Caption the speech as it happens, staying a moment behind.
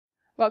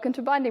Welcome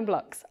to Binding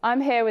Blocks. I'm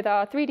here with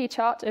our 3D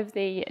chart of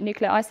the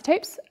nuclear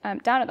isotopes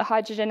down at the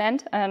hydrogen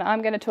end, and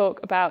I'm going to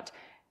talk about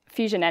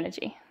fusion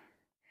energy.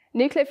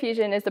 Nuclear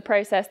fusion is the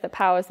process that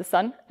powers the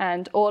sun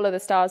and all of the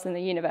stars in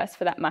the universe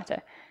for that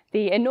matter.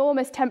 The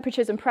enormous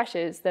temperatures and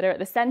pressures that are at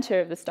the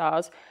center of the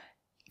stars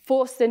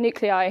force the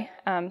nuclei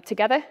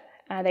together.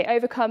 They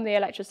overcome the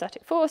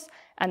electrostatic force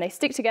and they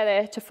stick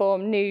together to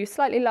form new,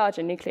 slightly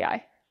larger nuclei.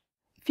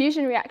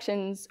 Fusion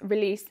reactions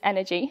release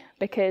energy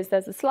because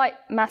there's a slight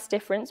mass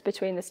difference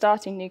between the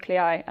starting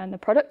nuclei and the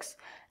products,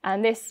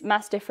 and this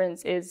mass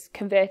difference is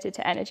converted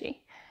to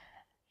energy.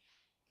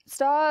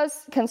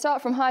 Stars can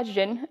start from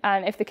hydrogen,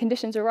 and if the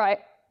conditions are right,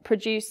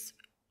 produce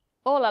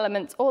all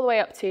elements all the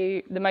way up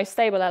to the most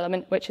stable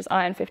element, which is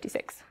iron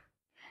 56.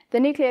 The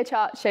nuclear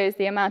chart shows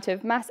the amount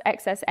of mass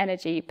excess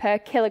energy per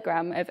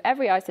kilogram of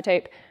every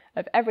isotope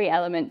of every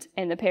element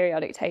in the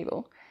periodic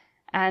table.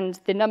 And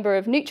the number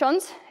of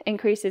neutrons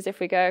increases if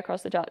we go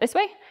across the chart this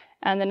way,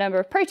 and the number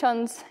of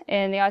protons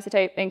in the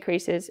isotope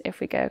increases if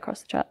we go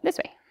across the chart this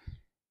way.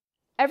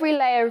 Every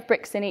layer of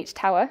bricks in each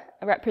tower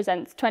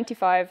represents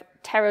 25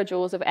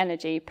 terajoules of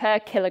energy per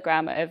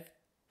kilogram of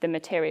the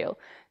material.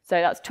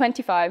 So that's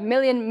 25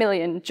 million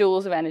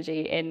joules of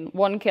energy in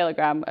 1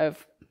 kilogram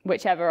of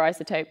whichever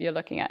isotope you're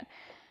looking at.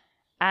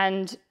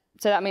 And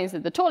so that means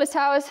that the tallest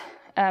towers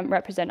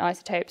represent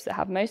isotopes that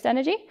have most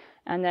energy,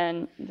 and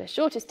then the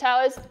shortest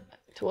towers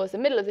towards the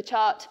middle of the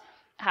chart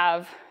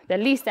have the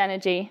least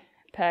energy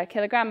per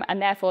kilogram,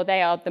 and therefore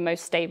they are the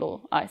most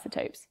stable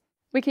isotopes.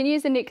 We can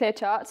use the nuclear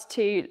chart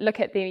to look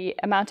at the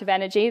amount of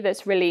energy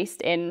that's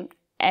released in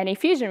any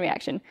fusion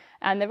reaction.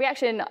 And the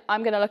reaction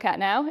I'm going to look at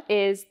now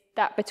is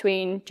that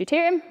between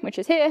deuterium, which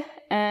is here,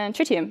 and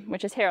tritium,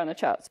 which is here on the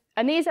chart.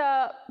 And these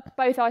are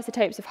both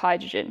isotopes of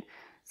hydrogen.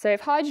 So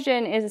if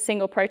hydrogen is a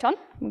single proton,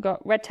 we've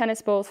got red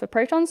tennis balls for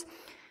protons.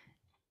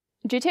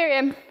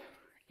 Deuterium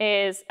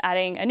is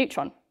adding a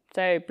neutron.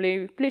 So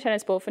blue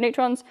tennis ball for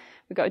neutrons.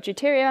 We've got a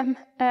deuterium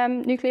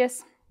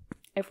nucleus.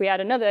 If we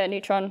add another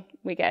neutron,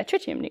 we get a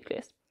tritium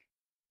nucleus.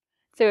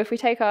 So if we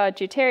take our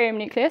deuterium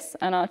nucleus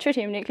and our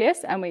tritium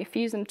nucleus and we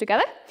fuse them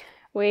together,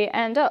 we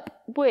end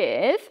up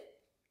with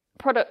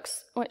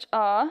products which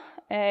are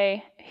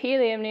a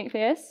helium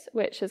nucleus,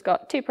 which has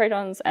got 2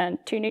 protons and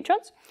 2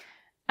 neutrons,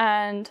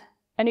 and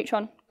a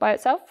neutron by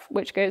itself,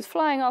 which goes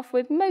flying off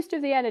with most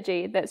of the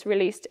energy that's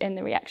released in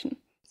the reaction.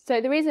 So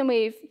the reason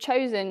we've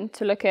chosen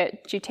to look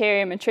at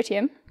deuterium and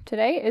tritium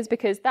today is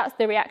because that's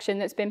the reaction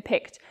that's been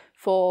picked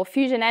for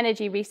fusion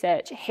energy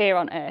research here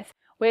on Earth.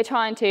 We're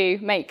trying to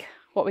make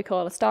what we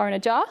call a star in a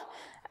jar.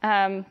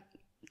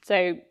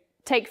 So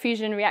take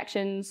fusion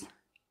reactions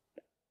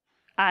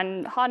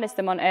and harness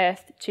them on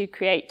Earth to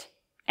create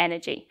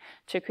energy,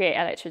 to create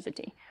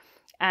electricity.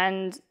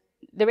 And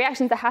the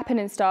reactions that happen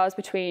in stars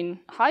between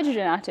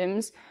hydrogen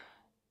atoms,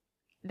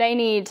 they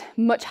need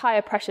much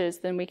higher pressures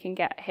than we can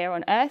get here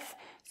on Earth.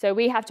 So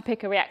we have to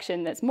pick a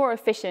reaction that's more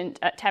efficient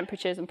at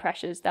temperatures and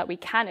pressures that we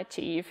can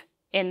achieve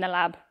in the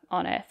lab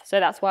on Earth. So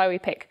that's why we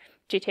pick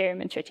deuterium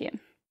and tritium.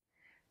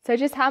 So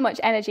just how much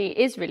energy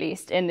is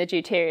released in the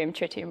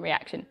deuterium-tritium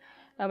reaction?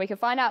 And we can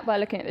find out by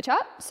looking at the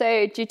chart. So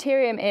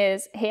deuterium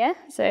is here.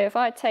 So if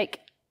I take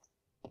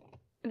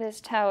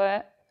this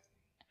tower,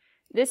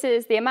 this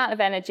is the amount of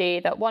energy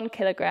that 1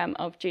 kilogram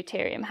of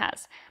deuterium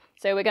has.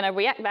 So we're going to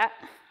react that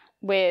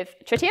with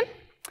tritium,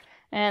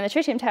 and the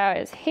tritium tower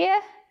is here.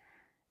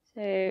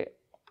 So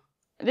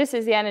this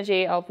is the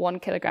energy of 1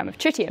 kilogram of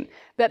tritium.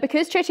 But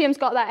because tritium's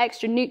got that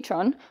extra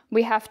neutron,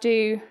 we have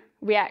to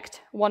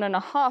react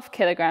 1.5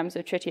 kilograms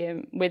of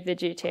tritium with the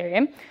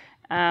deuterium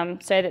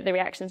so that the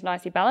reaction's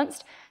nicely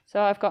balanced.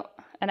 So I've got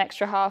an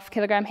extra 0.5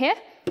 kilogram here.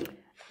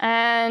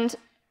 And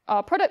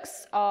our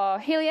products are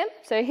helium.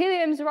 So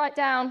helium's right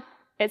down.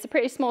 It's a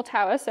pretty small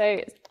tower, so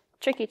it's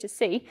tricky to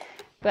see.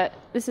 But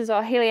this is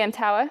our helium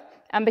tower.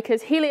 And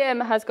because helium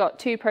has got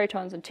 2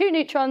 protons and 2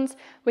 neutrons,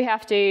 we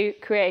have to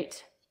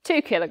create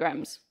 2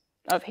 kilograms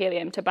of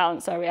helium to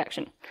balance our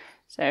reaction.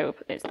 So we'll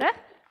put this there.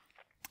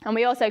 And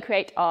we also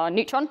create our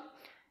neutron.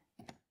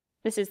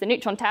 This is the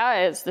neutron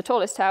tower. It's the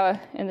tallest tower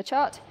in the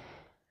chart.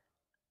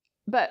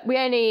 But we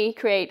only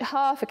create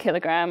 0.5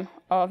 kilogram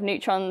of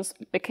neutrons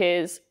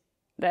because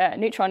the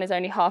neutron is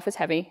only half as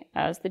heavy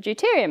as the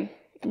deuterium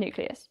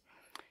nucleus.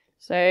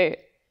 So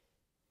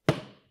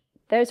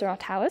those are our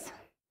towers.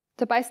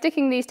 So by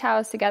sticking these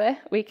towers together,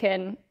 we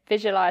can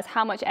visualize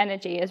how much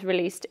energy is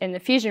released in the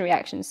fusion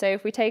reaction. So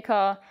if we take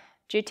our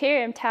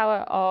deuterium tower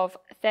of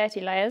 30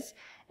 layers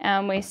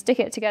and we stick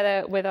it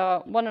together with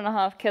our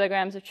 1.5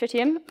 kilograms of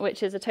tritium,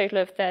 which is a total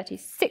of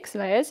 36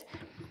 layers.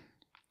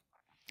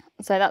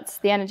 So that's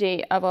the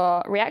energy of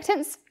our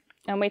reactants.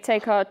 And we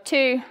take our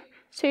two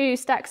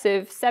stacks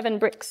of 7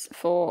 bricks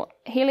for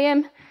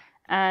helium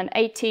and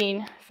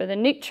 18 for the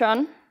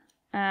neutron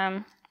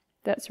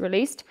that's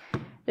released.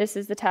 This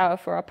is the tower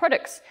for our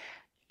products.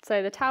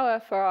 So the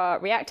tower for our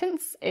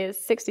reactants is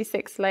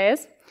 66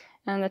 layers,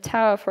 and the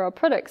tower for our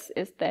products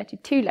is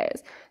 32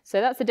 layers.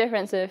 So that's a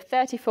difference of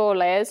 34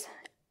 layers,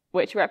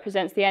 which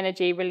represents the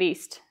energy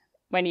released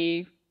when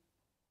you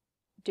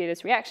do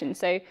this reaction.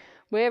 So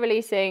we're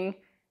releasing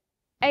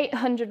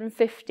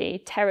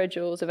 850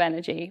 terajoules of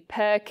energy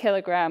per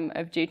kilogram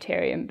of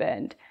deuterium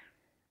burned.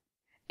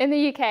 In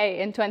the UK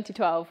in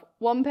 2012,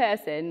 one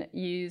person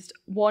used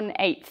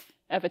 1/8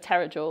 of a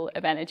terajoule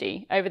of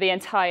energy over the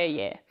entire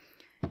year.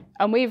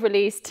 And we've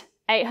released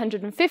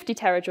 850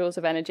 terajoules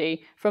of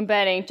energy from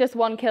burning just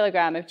 1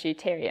 kilogram of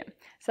deuterium.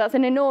 So that's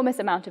an enormous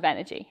amount of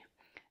energy.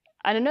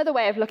 And another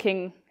way of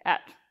looking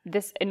at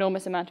this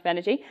enormous amount of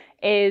energy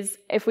is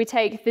if we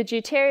take the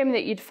deuterium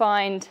that you'd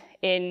find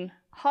in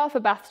half a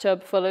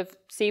bathtub full of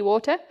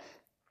seawater,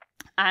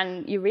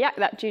 and you react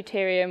that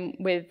deuterium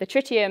with the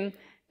tritium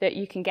that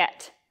you can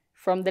get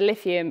from the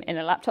lithium in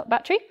a laptop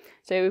battery.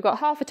 So we've got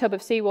half a tub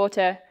of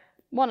seawater,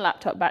 1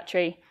 laptop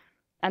battery,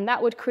 and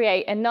that would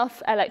create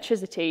enough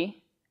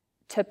electricity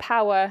to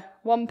power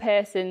one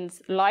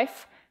person's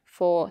life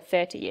for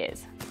 30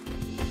 years.